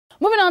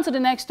Moving on to the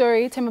next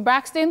story, Tamar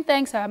Braxton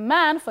thanks her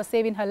man for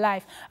saving her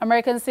life.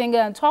 American singer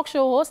and talk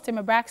show host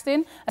Tamar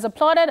Braxton has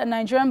applauded a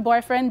Nigerian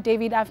boyfriend,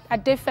 David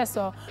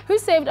Adefeso, who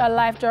saved her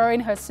life during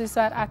her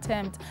suicide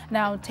attempt.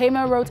 Now,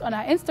 Tamar wrote on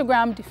her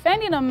Instagram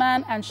defending her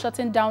man and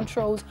shutting down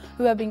trolls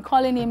who have been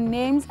calling him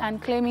names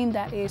and claiming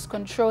that he is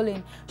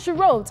controlling. She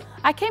wrote,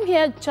 "I came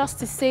here just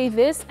to say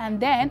this and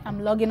then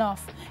I'm logging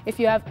off.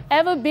 If you have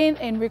ever been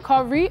in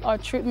recovery or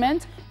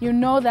treatment, you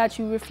know that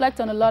you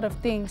reflect on a lot of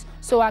things.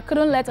 So I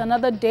couldn't let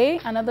another day,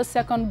 another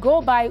second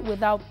go by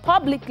without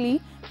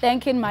publicly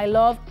thanking my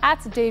love at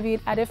David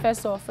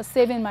Adefeso for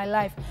saving my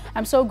life.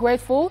 I'm so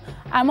grateful."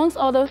 Amongst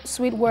other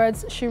sweet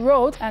words she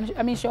wrote,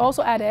 and she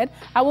also added,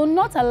 "I will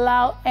not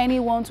allow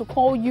anyone to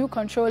call you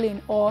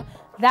controlling or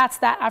that's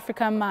that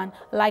African man,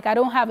 like I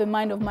don't have a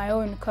mind of my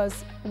own,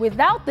 because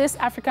without this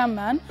African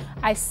man,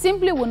 I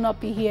simply would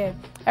not be here.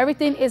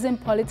 Everything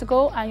isn't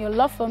political and your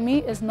love for me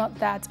is not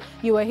that.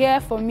 You were here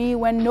for me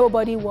when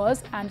nobody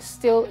was and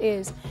still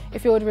is."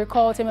 If you would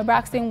recall, Tamar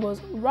Braxton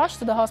was rushed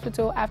to the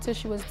hospital after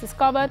she was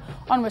discovered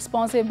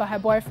unresponsive by her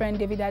boyfriend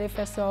David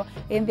Adefeso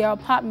in their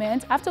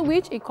apartment, after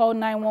which he called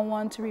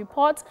 911 to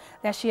report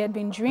that she had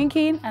been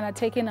drinking and had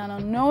taken an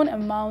unknown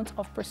amount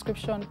of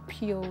prescription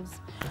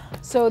pills.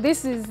 So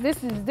this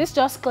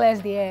just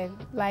clears the air,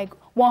 like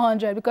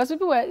 100, because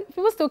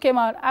people still came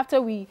out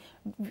after we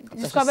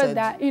discovered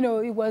that, you know,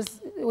 it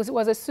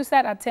was a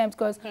suicide attempt,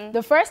 because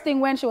the first thing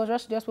when she was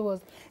rushed to the hospital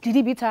was, did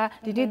he beat her,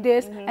 did he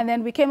this, and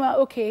then we came out,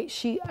 okay,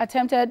 she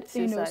attempted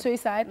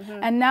suicide,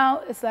 and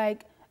now it's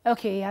like,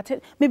 okay,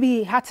 maybe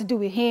he had to do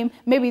with him,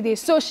 maybe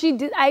this. So she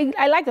did.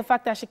 I like the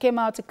fact that she came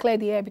out to clear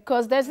the air,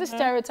 because there's this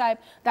stereotype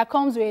that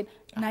comes with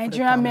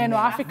Nigerian men or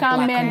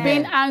African men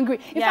being angry.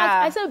 In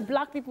fact, I said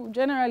black people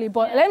generally,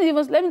 but let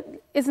me,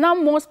 it's now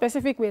more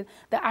specific with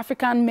the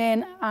African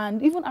men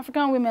and even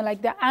African women.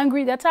 Like, they're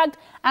angry, they're tagged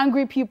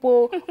angry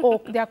people,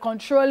 or they're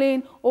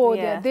controlling, or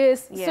they're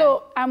this.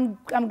 So I'm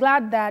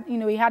glad that, you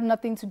know, he had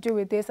nothing to do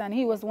with this, and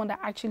he was the one that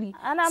actually saved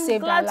her life. And I'm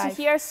glad to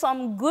hear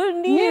some good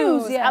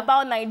news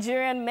about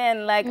Nigerian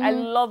men. Like, I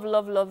love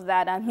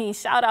that. And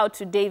shout out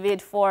to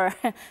David for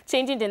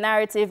changing the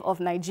narrative of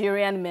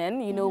Nigerian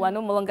men. You know, we're no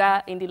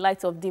longer in the light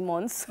of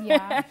demons.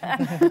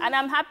 And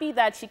I'm happy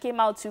that she came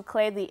out to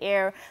clear the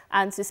air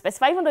and to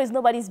specify, even though it's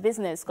nobody's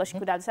business, because she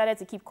could have decided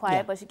to keep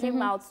quiet, but she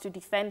came out to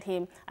defend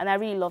him, and I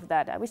really love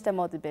that. I wish them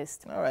all the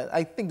best. All right,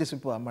 I think these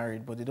people are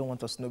married, but they don't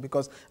want us to know,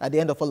 because at the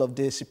end of all of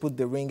this, she put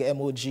the ring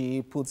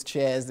emoji, put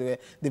chairs, the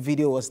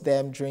video was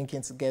them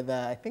drinking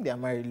together. I think they are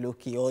married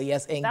low-key, or he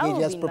has engaged,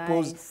 he has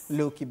proposed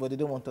low-key, but they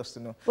don't want us to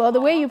know. Well,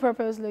 the way you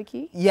propose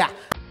low-key. Yeah.